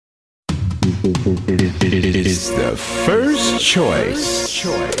It is the first choice.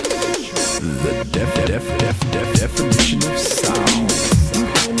 The definition of sound.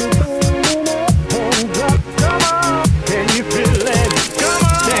 Can you feel it? Come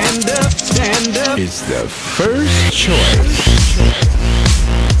on. Stand up, stand up. It's the first choice.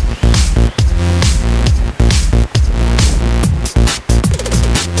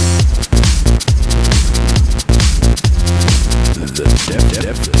 The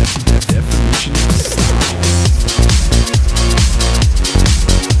definition of sound.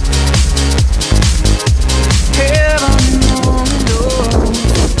 Heaven only knows.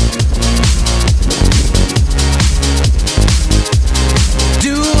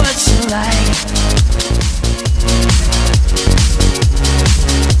 Do what you like.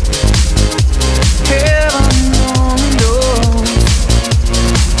 Heaven only knows.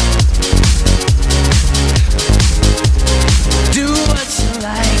 Do what you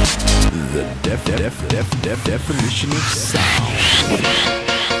like. The definition of sound.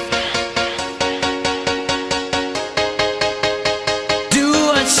 Do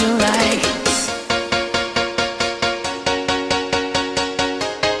what you like.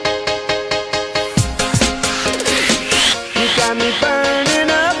 You got me burning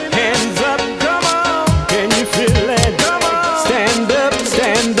up, hands up, come on. Can you feel it? Come on. Stand up,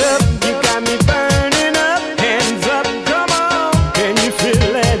 stand up. You got me burning up, hands up, come on. Can you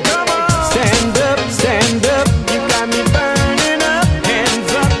feel it? Come on. Stand up, stand up. You got me burning up,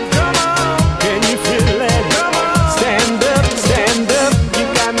 hands up, come on. Can you feel it? Come on. Stand up, stand up. You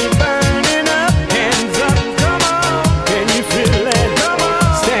got me burning up, hands up, come on. Can you feel it? Come on.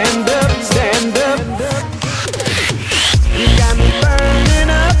 Stand up, stand up. You got me burning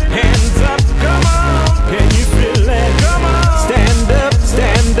up, hands up, come on. Can you feel it? Come on. Stand up,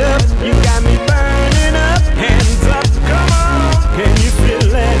 stand up. You got me burning up, hands up, come on. Can you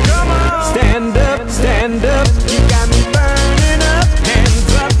feel it? Come on. Stand up, stand up. You got me burning up,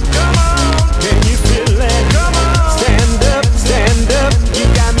 hands up, come on. Can you feel it? Come on. Stand up, stand up. You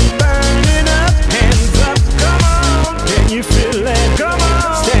got me burning up, hands up, come on. Can you feel it? Come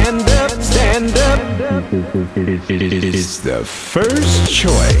on. Stand up, stand up. It is the first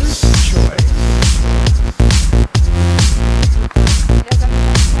choice.